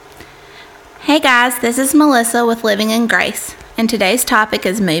Hey guys, this is Melissa with Living in Grace, and today's topic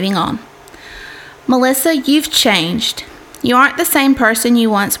is moving on. Melissa, you've changed. You aren't the same person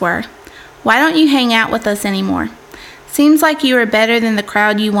you once were. Why don't you hang out with us anymore? Seems like you are better than the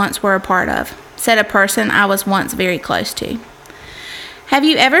crowd you once were a part of, said a person I was once very close to. Have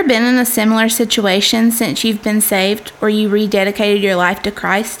you ever been in a similar situation since you've been saved or you rededicated your life to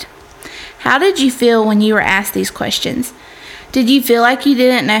Christ? How did you feel when you were asked these questions? Did you feel like you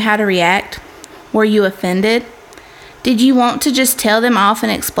didn't know how to react? Were you offended? Did you want to just tell them off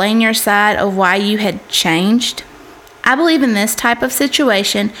and explain your side of why you had changed? I believe in this type of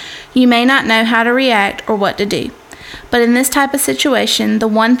situation, you may not know how to react or what to do. But in this type of situation, the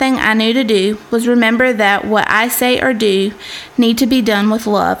one thing I knew to do was remember that what I say or do need to be done with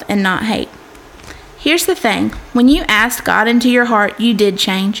love and not hate. Here's the thing, when you asked God into your heart, you did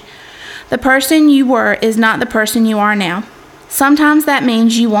change. The person you were is not the person you are now. Sometimes that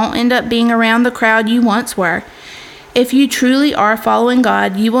means you won't end up being around the crowd you once were. If you truly are following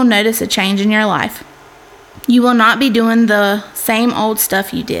God, you will notice a change in your life. You will not be doing the same old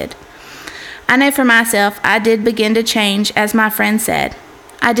stuff you did. I know for myself, I did begin to change, as my friend said.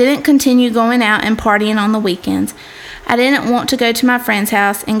 I didn't continue going out and partying on the weekends. I didn't want to go to my friend's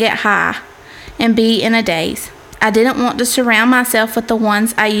house and get high and be in a daze. I didn't want to surround myself with the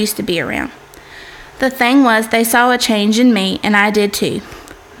ones I used to be around. The thing was, they saw a change in me, and I did too.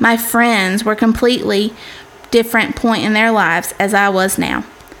 My friends were completely different point in their lives as I was now.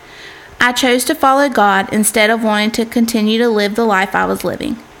 I chose to follow God instead of wanting to continue to live the life I was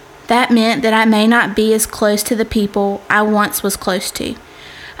living. That meant that I may not be as close to the people I once was close to.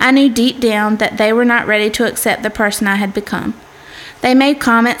 I knew deep down that they were not ready to accept the person I had become. They made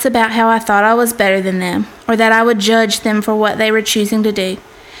comments about how I thought I was better than them, or that I would judge them for what they were choosing to do.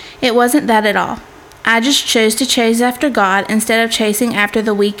 It wasn't that at all. I just chose to chase after God instead of chasing after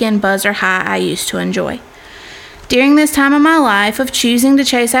the weekend buzz or high I used to enjoy. During this time of my life of choosing to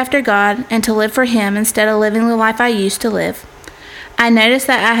chase after God and to live for Him instead of living the life I used to live, I noticed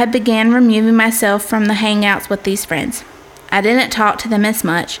that I had began removing myself from the hangouts with these friends. I didn't talk to them as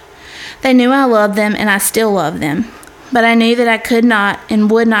much. They knew I loved them and I still love them, but I knew that I could not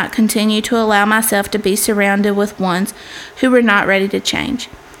and would not continue to allow myself to be surrounded with ones who were not ready to change.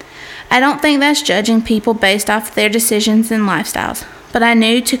 I don't think that's judging people based off their decisions and lifestyles, but I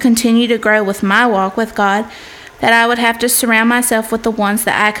knew to continue to grow with my walk with God that I would have to surround myself with the ones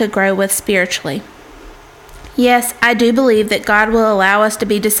that I could grow with spiritually. Yes, I do believe that God will allow us to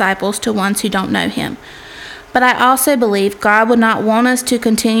be disciples to ones who don't know Him, but I also believe God would not want us to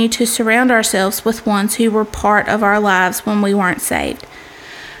continue to surround ourselves with ones who were part of our lives when we weren't saved.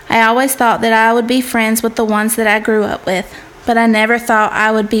 I always thought that I would be friends with the ones that I grew up with, but I never thought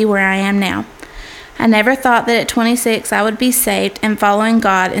I would be where I am now. I never thought that at 26 I would be saved and following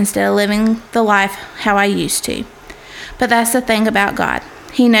God instead of living the life how I used to. But that's the thing about God.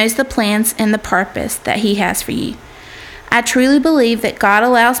 He knows the plans and the purpose that He has for you. I truly believe that God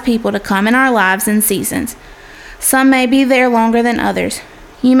allows people to come in our lives in seasons. Some may be there longer than others.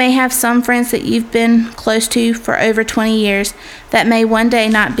 You may have some friends that you've been close to for over 20 years that may one day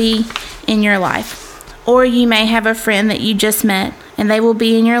not be in your life. Or you may have a friend that you just met, and they will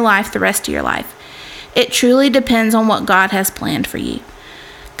be in your life the rest of your life. It truly depends on what God has planned for you.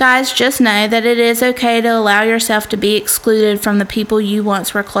 Guys, just know that it is okay to allow yourself to be excluded from the people you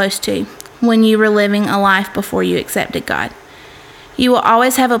once were close to when you were living a life before you accepted God. You will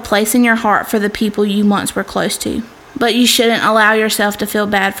always have a place in your heart for the people you once were close to, but you shouldn't allow yourself to feel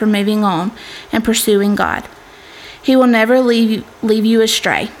bad for moving on and pursuing God. He will never leave you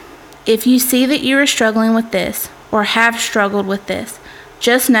astray. If you see that you are struggling with this, or have struggled with this,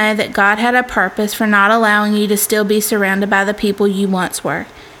 just know that God had a purpose for not allowing you to still be surrounded by the people you once were.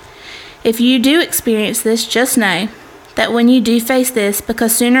 If you do experience this, just know that when you do face this,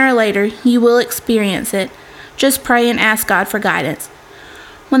 because sooner or later you will experience it, just pray and ask God for guidance.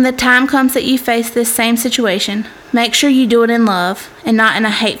 When the time comes that you face this same situation, make sure you do it in love and not in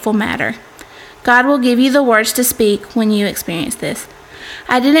a hateful manner. God will give you the words to speak when you experience this.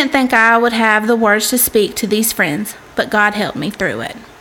 I didn't think I would have the words to speak to these friends, but God helped me through it.